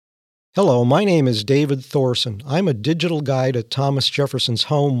Hello, my name is David Thorson. I'm a digital guide at Thomas Jefferson's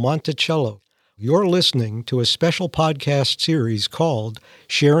home, Monticello. You're listening to a special podcast series called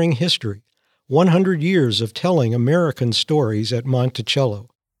Sharing History, 100 Years of Telling American Stories at Monticello.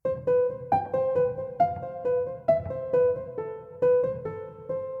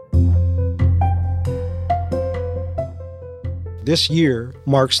 This year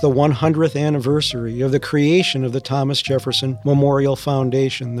marks the 100th anniversary of the creation of the Thomas Jefferson Memorial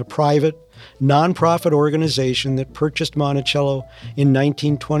Foundation, the private, nonprofit organization that purchased Monticello in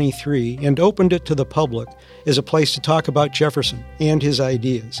 1923 and opened it to the public as a place to talk about Jefferson and his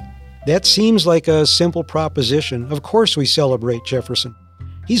ideas. That seems like a simple proposition. Of course we celebrate Jefferson.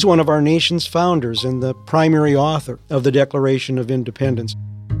 He's one of our nation's founders and the primary author of the Declaration of Independence,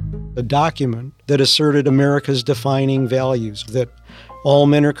 a document that asserted America's defining values, that all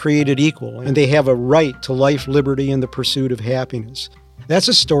men are created equal and they have a right to life, liberty, and the pursuit of happiness. That's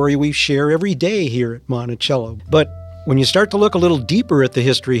a story we share every day here at Monticello. But when you start to look a little deeper at the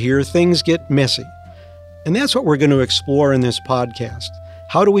history here, things get messy. And that's what we're going to explore in this podcast.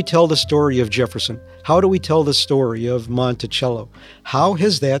 How do we tell the story of Jefferson? How do we tell the story of Monticello? How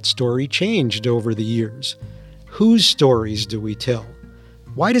has that story changed over the years? Whose stories do we tell?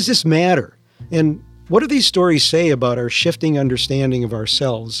 Why does this matter? And what do these stories say about our shifting understanding of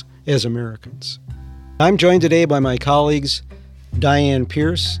ourselves as Americans? I'm joined today by my colleagues, Diane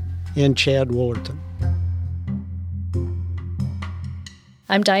Pierce and Chad Woolerton.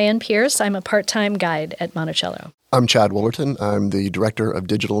 I'm Diane Pierce. I'm a part-time guide at Monticello. I'm Chad Woolerton. I'm the Director of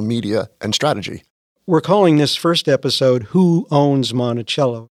Digital Media and Strategy. We're calling this first episode, Who Owns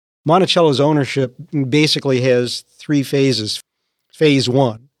Monticello? Monticello's ownership basically has three phases. Phase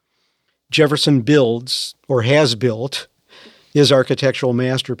one, Jefferson builds, or has built, his architectural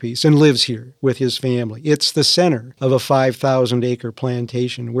masterpiece and lives here with his family. It's the center of a 5,000-acre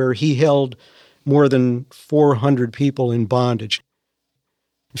plantation where he held more than 400 people in bondage.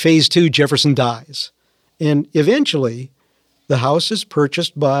 Phase two, Jefferson dies. And eventually, the house is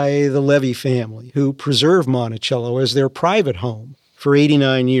purchased by the Levy family, who preserve Monticello as their private home for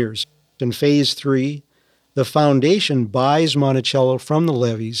 89 years. In phase three, the foundation buys Monticello from the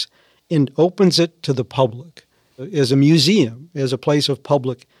Levies and opens it to the public as a museum, as a place of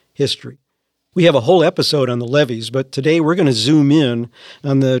public history. We have a whole episode on the Levies, but today we're going to zoom in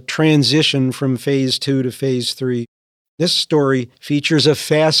on the transition from phase two to phase three. This story features a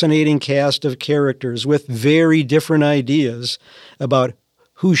fascinating cast of characters with very different ideas about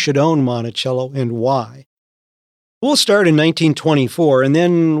who should own Monticello and why. We'll start in 1924, and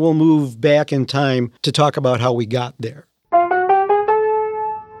then we'll move back in time to talk about how we got there.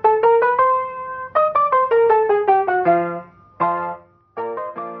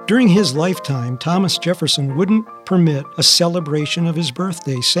 During his lifetime, Thomas Jefferson wouldn't permit a celebration of his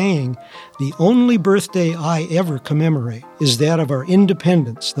birthday, saying, "The only birthday I ever commemorate is that of our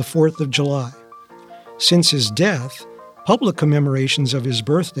independence, the 4th of July." Since his death, public commemorations of his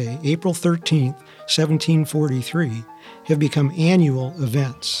birthday, April 13th, 1743, have become annual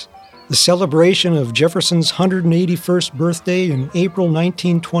events. The celebration of Jefferson's 181st birthday in April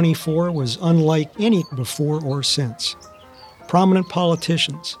 1924 was unlike any before or since. Prominent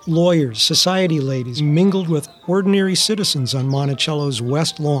politicians, lawyers, society ladies mingled with ordinary citizens on Monticello's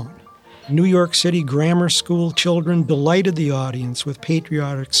West Lawn. New York City grammar school children delighted the audience with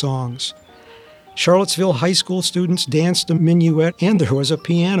patriotic songs. Charlottesville high school students danced a minuet, and there was a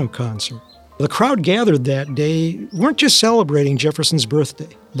piano concert. The crowd gathered that day weren't just celebrating Jefferson's birthday.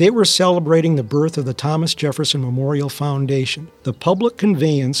 They were celebrating the birth of the Thomas Jefferson Memorial Foundation, the public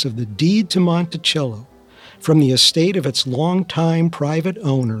conveyance of the deed to Monticello from the estate of its longtime private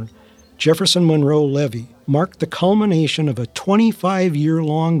owner, Jefferson Monroe Levy, marked the culmination of a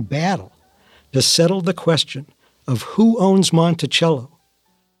 25-year-long battle to settle the question of who owns Monticello.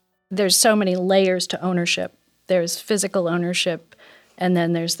 There's so many layers to ownership. There's physical ownership, and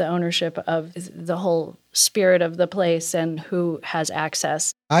then there's the ownership of the whole spirit of the place and who has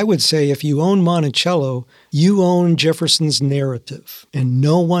access. I would say if you own Monticello, you own Jefferson's narrative, and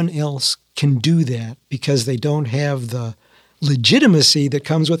no one else can do that because they don't have the legitimacy that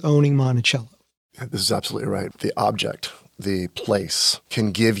comes with owning Monticello. This is absolutely right. The object, the place,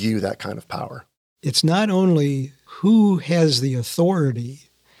 can give you that kind of power. It's not only who has the authority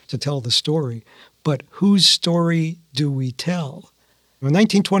to tell the story, but whose story do we tell? In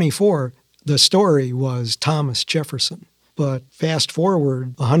 1924, the story was Thomas Jefferson. But fast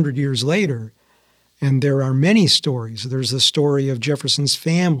forward 100 years later, and there are many stories. There's the story of Jefferson's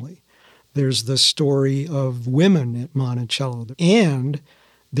family. There's the story of women at Monticello. And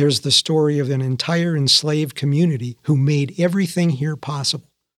there's the story of an entire enslaved community who made everything here possible.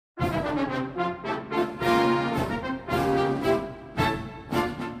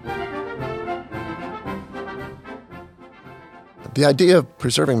 The idea of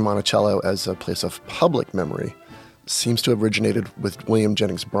preserving Monticello as a place of public memory seems to have originated with William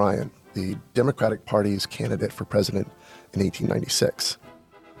Jennings Bryan, the Democratic Party's candidate for president in 1896.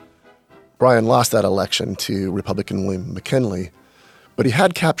 Bryan lost that election to Republican William McKinley, but he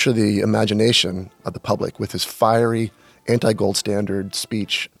had captured the imagination of the public with his fiery, anti-gold standard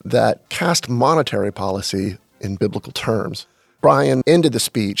speech that cast monetary policy in biblical terms. Bryan ended the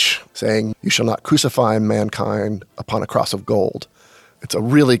speech saying, "You shall not crucify mankind upon a cross of gold." It's a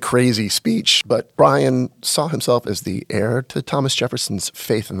really crazy speech, but Bryan saw himself as the heir to Thomas Jefferson's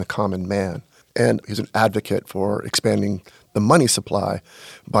faith in the common man. And he's an advocate for expanding the money supply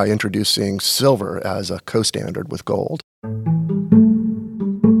by introducing silver as a co-standard with gold.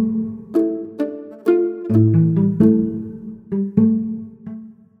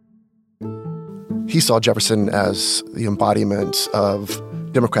 He saw Jefferson as the embodiment of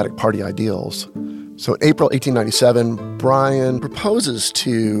Democratic Party ideals. So in April 1897, Bryan proposes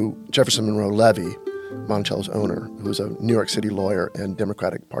to Jefferson Monroe Levy, Monticello's owner, who was a New York City lawyer and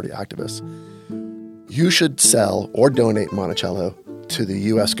Democratic Party activist, "You should sell or donate Monticello to the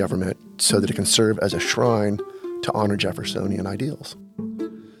U.S. government so that it can serve as a shrine to honor Jeffersonian ideals."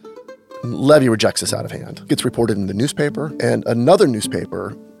 Levy rejects this out of hand. It gets reported in the newspaper, and another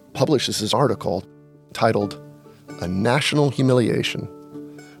newspaper publishes this article titled "A National Humiliation,"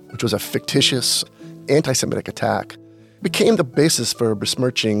 which was a fictitious anti-Semitic attack. It became the basis for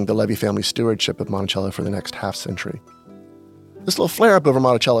besmirching the Levy family's stewardship of Monticello for the next half-century. This little flare-up over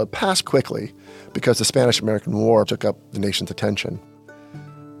Monticello passed quickly because the Spanish-American War took up the nation's attention.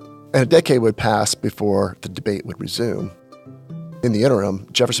 And a decade would pass before the debate would resume. In the interim,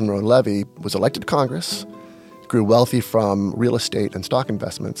 Jefferson Monroe Levy was elected to Congress, grew wealthy from real estate and stock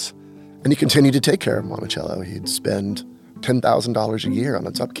investments, and he continued to take care of Monticello. He'd spend $10,000 a year on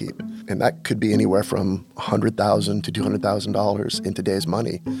its upkeep, and that could be anywhere from $100,000 to $200,000 in today's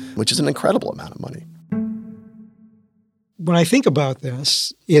money, which is an incredible amount of money. When I think about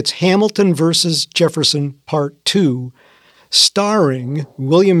this, it's Hamilton versus Jefferson Part 2, starring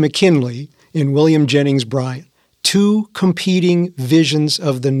William McKinley and William Jennings Bryan, two competing visions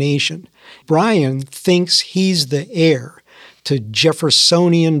of the nation. Bryan thinks he's the heir to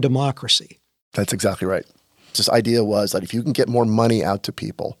Jeffersonian democracy. That's exactly right. This idea was that if you can get more money out to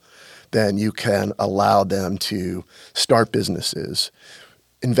people, then you can allow them to start businesses,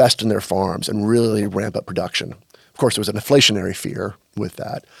 invest in their farms, and really ramp up production. Of course, there was an inflationary fear with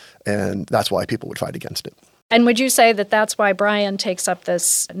that, and that's why people would fight against it. And would you say that that's why Bryan takes up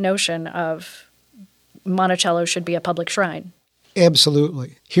this notion of Monticello should be a public shrine?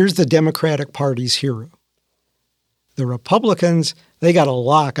 Absolutely. Here's the Democratic Party's hero. The Republicans, they got a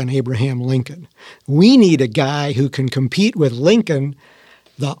lock on Abraham Lincoln. We need a guy who can compete with Lincoln,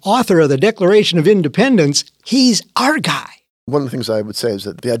 the author of the Declaration of Independence. He's our guy. One of the things I would say is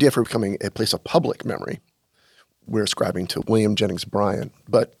that the idea for becoming a place of public memory, we're ascribing to William Jennings Bryan,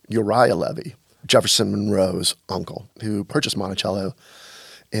 but Uriah Levy, Jefferson Monroe's uncle, who purchased Monticello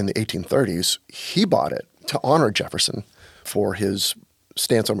in the 1830s, he bought it to honor Jefferson for his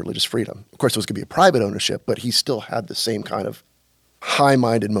stance on religious freedom. Of course, it was going to be a private ownership, but he still had the same kind of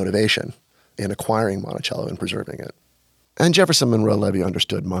high-minded motivation in acquiring Monticello and preserving it. And Jefferson Monroe Levy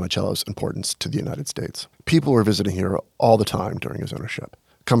understood Monticello's importance to the United States. People were visiting here all the time during his ownership,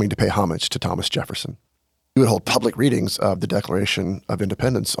 coming to pay homage to Thomas Jefferson. He would hold public readings of the Declaration of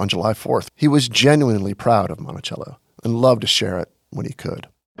Independence on July 4th. He was genuinely proud of Monticello and loved to share it when he could.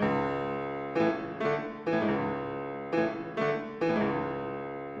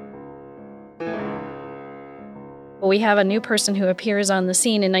 We have a new person who appears on the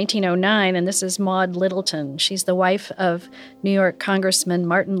scene in 1909, and this is Maud Littleton. She's the wife of New York Congressman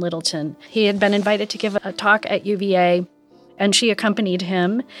Martin Littleton. He had been invited to give a talk at UVA, and she accompanied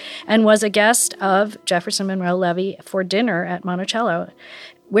him and was a guest of Jefferson Monroe Levy for dinner at Monticello,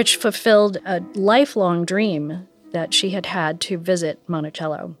 which fulfilled a lifelong dream that she had had to visit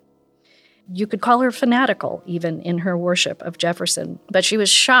Monticello. You could call her fanatical, even in her worship of Jefferson. But she was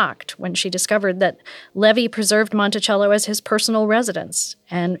shocked when she discovered that Levy preserved Monticello as his personal residence,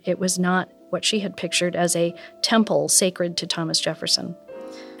 and it was not what she had pictured as a temple sacred to Thomas Jefferson.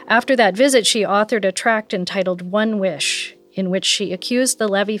 After that visit, she authored a tract entitled One Wish, in which she accused the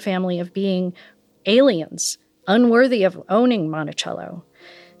Levy family of being aliens, unworthy of owning Monticello.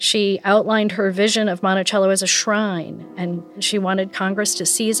 She outlined her vision of Monticello as a shrine, and she wanted Congress to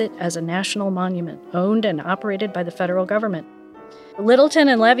seize it as a national monument, owned and operated by the federal government. Littleton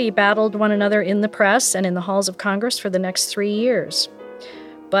and Levy battled one another in the press and in the halls of Congress for the next 3 years.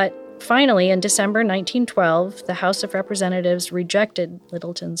 But finally, in December 1912, the House of Representatives rejected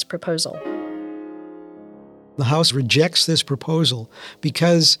Littleton's proposal. The House rejects this proposal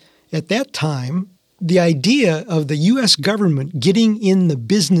because at that time, the idea of the U.S. government getting in the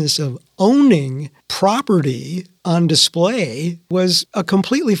business of owning property on display was a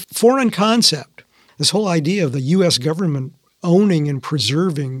completely foreign concept. This whole idea of the U.S. government owning and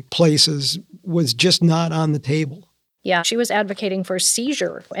preserving places was just not on the table. Yeah, she was advocating for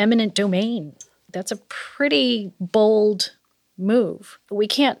seizure, eminent domain. That's a pretty bold move. We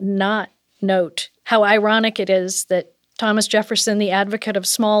can't not note how ironic it is that Thomas Jefferson, the advocate of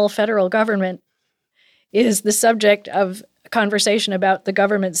small federal government, is the subject of a conversation about the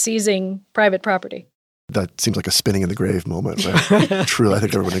government seizing private property. That seems like a spinning in the grave moment, right? Truly, I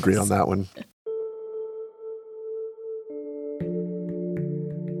think everyone would agree on that one.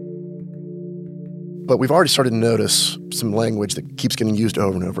 But we've already started to notice some language that keeps getting used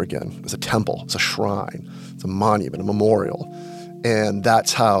over and over again. It's a temple, it's a shrine, it's a monument, a memorial. And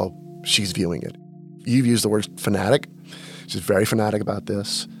that's how she's viewing it. You've used the word fanatic. She's very fanatic about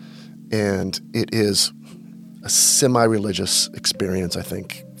this. And it is a semi-religious experience, I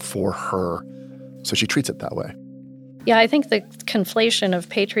think, for her. So she treats it that way. Yeah, I think the conflation of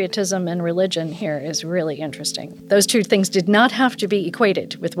patriotism and religion here is really interesting. Those two things did not have to be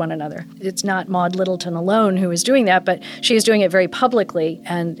equated with one another. It's not Maud Littleton alone who is doing that, but she is doing it very publicly,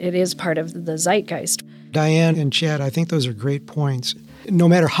 and it is part of the zeitgeist. Diane and Chad, I think those are great points. No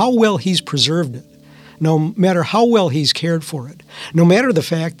matter how well he's preserved it, no matter how well he's cared for it, no matter the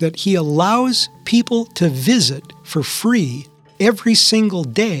fact that he allows people to visit for free every single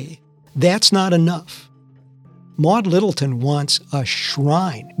day, that's not enough. Maud Littleton wants a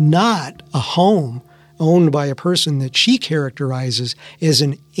shrine, not a home owned by a person that she characterizes as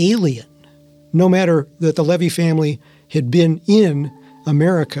an alien. No matter that the Levy family had been in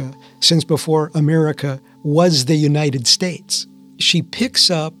America since before America was the United States. She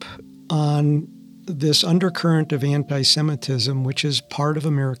picks up on this undercurrent of anti-Semitism, which is part of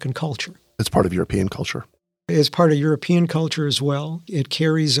American culture. It's part of European culture. It's part of European culture as well. It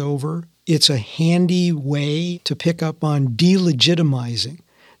carries over. It's a handy way to pick up on delegitimizing.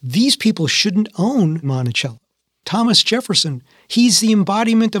 These people shouldn't own Monticello. Thomas Jefferson, he's the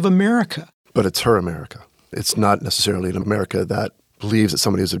embodiment of America. But it's her America. It's not necessarily an America that believes that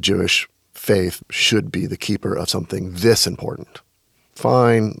somebody who's of Jewish faith should be the keeper of something this important.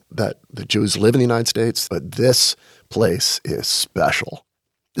 Fine that the Jews live in the United States, but this place is special.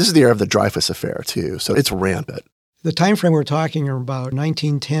 This is the era of the Dreyfus Affair, too, so it's rampant. The time frame we're talking about,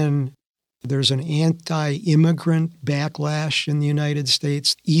 1910, there's an anti-immigrant backlash in the United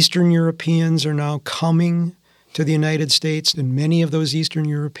States. Eastern Europeans are now coming to the United States, and many of those Eastern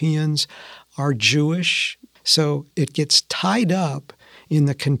Europeans are Jewish. So it gets tied up in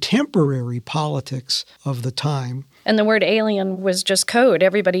the contemporary politics of the time. And the word alien was just code.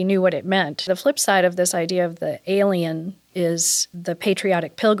 Everybody knew what it meant. The flip side of this idea of the alien is the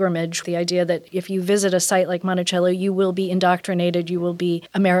patriotic pilgrimage, the idea that if you visit a site like Monticello, you will be indoctrinated, you will be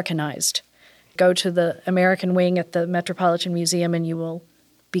Americanized. Go to the American wing at the Metropolitan Museum and you will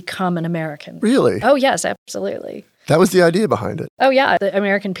become an American. Really? Oh, yes, absolutely. That was the idea behind it. Oh, yeah. The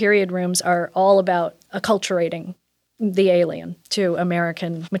American period rooms are all about acculturating the alien to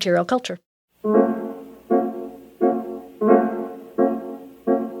American material culture.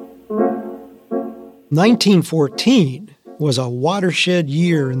 1914 was a watershed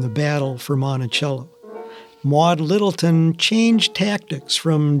year in the battle for Monticello. Maud Littleton changed tactics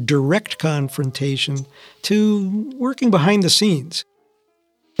from direct confrontation to working behind the scenes.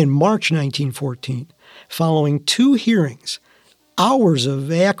 In March 1914, following 2 hearings, hours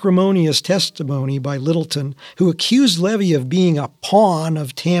of acrimonious testimony by Littleton, who accused Levy of being a pawn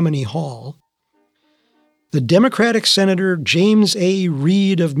of Tammany Hall, the Democratic Senator James A.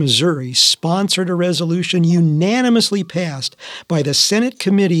 Reed of Missouri sponsored a resolution unanimously passed by the Senate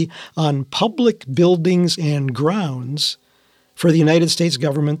Committee on Public Buildings and Grounds for the United States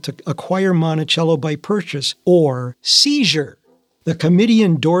government to acquire Monticello by purchase or seizure. The committee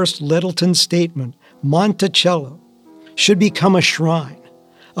endorsed Littleton's statement, Monticello should become a shrine,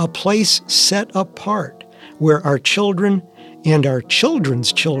 a place set apart where our children and our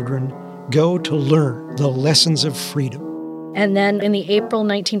children's children go to learn the lessons of freedom. And then in the April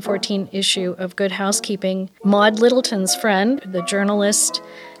 1914 issue of Good Housekeeping, Maud Littleton's friend, the journalist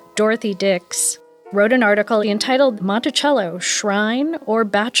Dorothy Dix, wrote an article entitled Monticello, Shrine or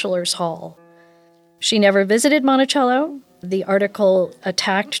Bachelor's Hall. She never visited Monticello. The article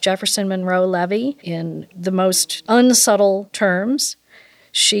attacked Jefferson Monroe Levy in the most unsubtle terms.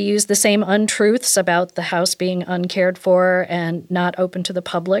 She used the same untruths about the house being uncared for and not open to the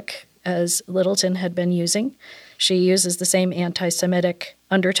public as Littleton had been using. She uses the same anti-Semitic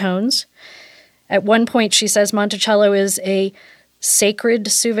undertones. At one point, she says Monticello is a sacred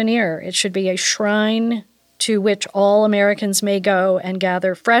souvenir. It should be a shrine to which all Americans may go and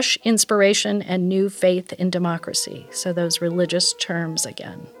gather fresh inspiration and new faith in democracy. So those religious terms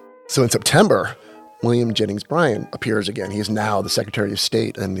again. So in September, William Jennings Bryan appears again. He is now the Secretary of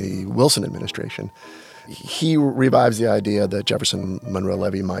State in the Wilson administration. He revives the idea that Jefferson Monroe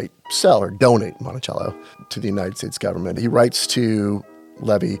Levy might sell or donate Monticello to the United States government. He writes to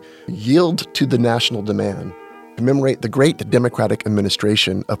Levy, yield to the national demand, commemorate the great democratic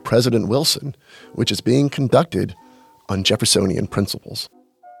administration of President Wilson, which is being conducted on Jeffersonian principles.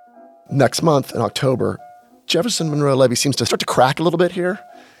 Next month, in October, Jefferson Monroe Levy seems to start to crack a little bit here.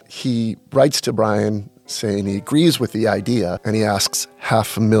 He writes to Bryan saying he agrees with the idea, and he asks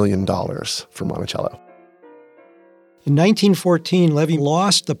 $500,000 for Monticello. In 1914, Levy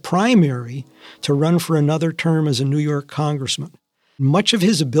lost the primary to run for another term as a New York congressman. Much of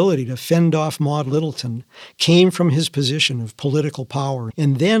his ability to fend off Maud Littleton came from his position of political power,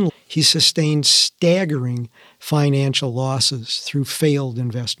 and then he sustained staggering financial losses through failed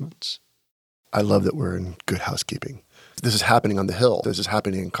investments. I love that we're in Good Housekeeping. This is happening on the Hill. This is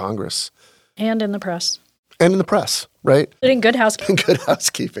happening in Congress. And in the press. And in the press, right? In Good Housekeeping. In Good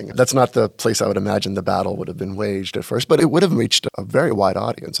Housekeeping. That's not the place I would imagine the battle would have been waged at first, but it would have reached a very wide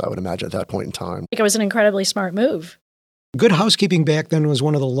audience, I would imagine, at that point in time. I think it was an incredibly smart move. Good Housekeeping back then was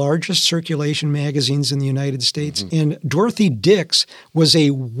one of the largest circulation magazines in the United States, and Dorothy Dix was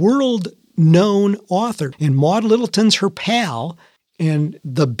a world-known author, and Maud Littleton's her pal, and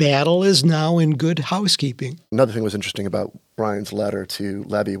the battle is now in Good Housekeeping. Another thing that was interesting about Bryan's letter to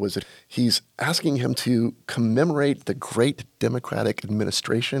Levy was that he's asking him to commemorate the great democratic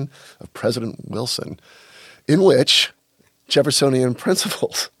administration of President Wilson, in which Jeffersonian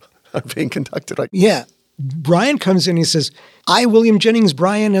principles are being conducted. Yeah. Bryan comes in and he says, I, William Jennings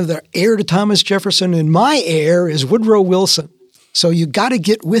Bryan, am the heir to Thomas Jefferson, and my heir is Woodrow Wilson. So you got to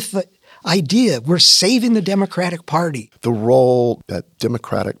get with the idea. We're saving the Democratic Party. The role that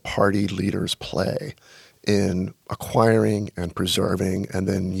Democratic Party leaders play in acquiring and preserving and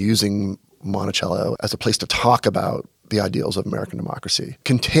then using Monticello as a place to talk about the ideals of American democracy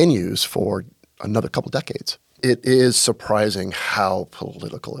continues for another couple decades. It is surprising how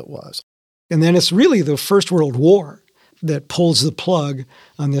political it was. And then it's really the First World War that pulls the plug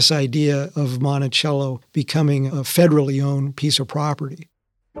on this idea of Monticello becoming a federally owned piece of property.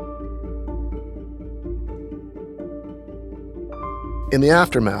 In the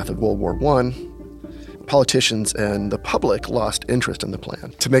aftermath of World War I, politicians and the public lost interest in the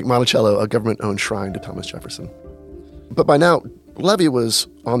plan to make Monticello a government-owned shrine to Thomas Jefferson. But by now, Levy was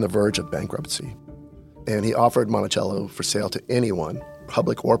on the verge of bankruptcy, and he offered Monticello for sale to anyone,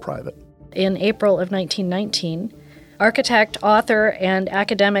 public or private. In April of 1919, architect, author, and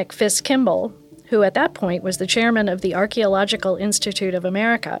academic Fisk Kimball, who at that point was the chairman of the Archaeological Institute of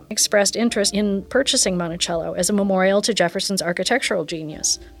America, expressed interest in purchasing Monticello as a memorial to Jefferson's architectural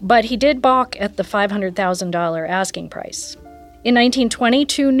genius. But he did balk at the $500,000 asking price. In 1920,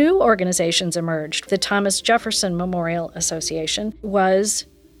 two new organizations emerged. The Thomas Jefferson Memorial Association was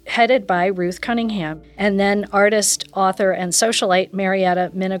headed by Ruth Cunningham, and then artist, author, and socialite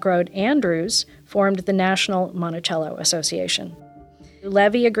Marietta Minigrode Andrews formed the National Monticello Association.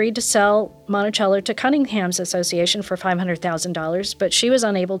 Levy agreed to sell Monticello to Cunningham's association for $500,000, but she was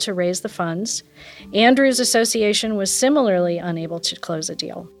unable to raise the funds. Andrews' association was similarly unable to close a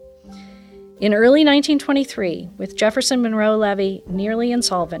deal. In early 1923, with Jefferson Monroe Levy nearly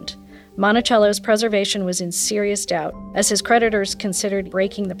insolvent, Monticello's preservation was in serious doubt, as his creditors considered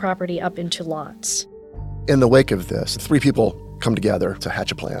breaking the property up into lots. In the wake of this, three people come together to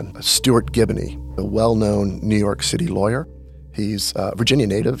hatch a plan. Stuart Gibney, a well-known New York City lawyer. He's a Virginia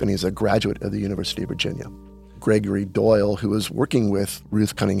native, and he's a graduate of the University of Virginia. Gregory Doyle, who was working with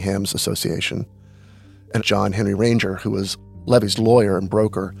Ruth Cunningham's association, and John Henry Ranger, who was Levy's lawyer and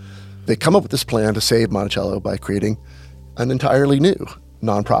broker. They come up with this plan to save Monticello by creating an entirely new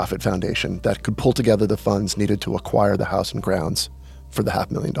nonprofit foundation that could pull together the funds needed to acquire the house and grounds for the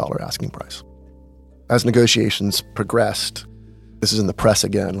 $500,000 asking price. As negotiations progressed, this is in the press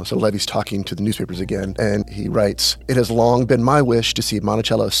again, so Levy's talking to the newspapers again, and he writes, "It has long been my wish to see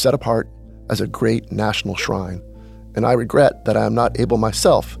Monticello set apart as a great national shrine, and I regret that I am not able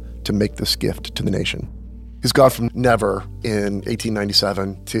myself to make this gift to the nation." He's gone from never in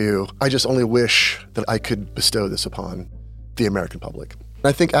 1897 to, I just only wish that I could bestow this upon the American public.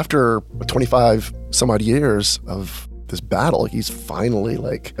 I think after 25 some odd years of this battle, he's finally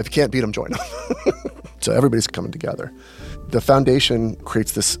like, if you can't beat him, join him. So everybody's coming together. The foundation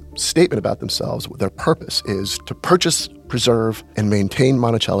creates this statement about themselves. Their purpose is to purchase, preserve, and maintain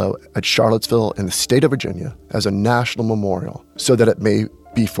Monticello at Charlottesville in the state of Virginia as a national memorial so that it may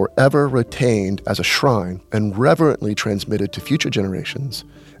be forever retained as a shrine and reverently transmitted to future generations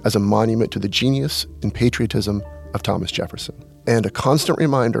as a monument to the genius and patriotism of Thomas Jefferson and a constant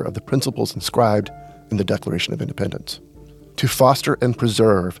reminder of the principles inscribed in the Declaration of Independence. To foster and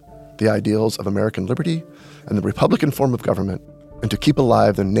preserve the ideals of American liberty and the Republican form of government, and to keep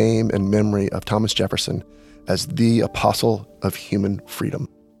alive the name and memory of Thomas Jefferson as the apostle of human freedom.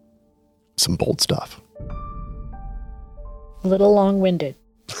 Some bold stuff. A little long-winded.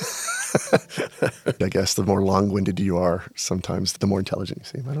 I guess the more long-winded you are, sometimes the more intelligent you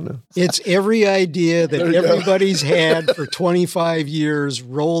seem. I don't know. It's every idea that everybody's had for 25 years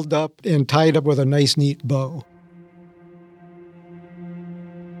rolled up and tied up with a nice, neat bow.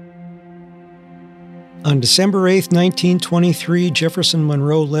 On December 8, 1923, Jefferson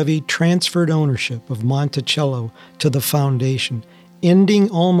Monroe Levy transferred ownership of Monticello to the foundation, ending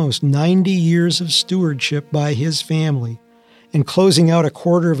almost 90 years of stewardship by his family and closing out a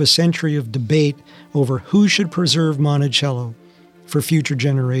quarter of a century of debate over who should preserve Monticello for future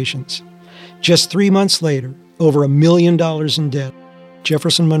generations. Just 3 months later, over $1 million in debt,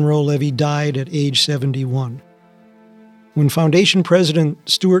 Jefferson Monroe Levy died at age 71. When Foundation President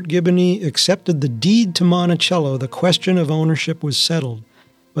Stuart Giboney accepted the deed to Monticello, the question of ownership was settled.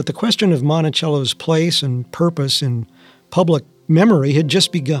 But the question of Monticello's place and purpose in public memory had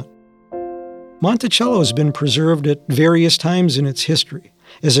just begun. Monticello has been preserved at various times in its history,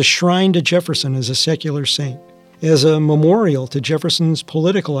 as a shrine to Jefferson as a secular saint, as a memorial to Jefferson's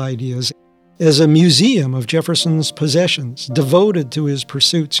political ideas, as a museum of Jefferson's possessions devoted to his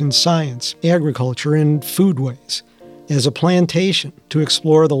pursuits in science, agriculture, and foodways, as a plantation to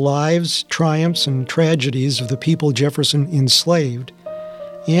explore the lives, triumphs, and tragedies of the people Jefferson enslaved,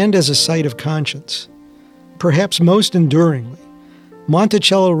 and as a site of conscience. Perhaps most enduringly,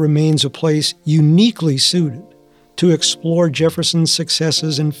 Monticello remains a place uniquely suited to explore Jefferson's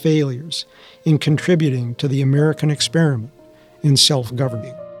successes and failures in contributing to the American experiment in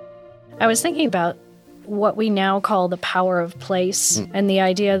self-governing. I was thinking about what we now call the power of place and the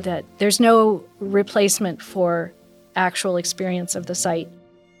idea that there's no replacement for actual experience of the site.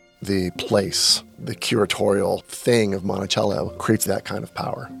 The place, the curatorial thing of Monticello creates that kind of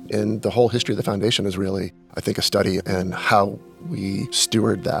power. And the whole history of the foundation is really, I think, a study in how we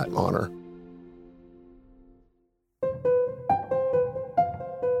steward that honor.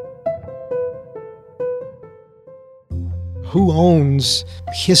 Who owns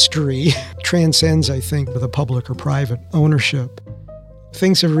history transcends, I think, the public or private ownership.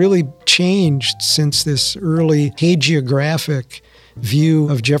 Things have really changed since this early hagiographic view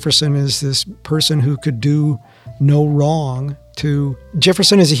of Jefferson as this person who could do no wrong to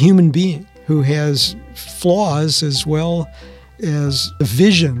Jefferson as a human being who has flaws as well as a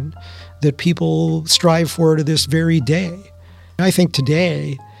vision that people strive for to this very day. I think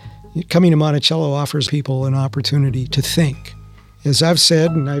today, coming to Monticello offers people an opportunity to think. As I've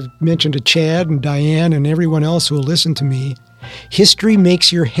said, and I've mentioned to Chad and Diane and everyone else who will listen to me, history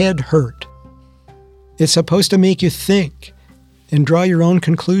makes your head hurt. It's supposed to make you think and draw your own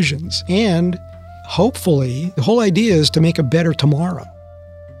conclusions. And hopefully, the whole idea is to make a better tomorrow,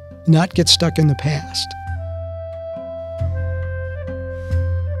 not get stuck in the past.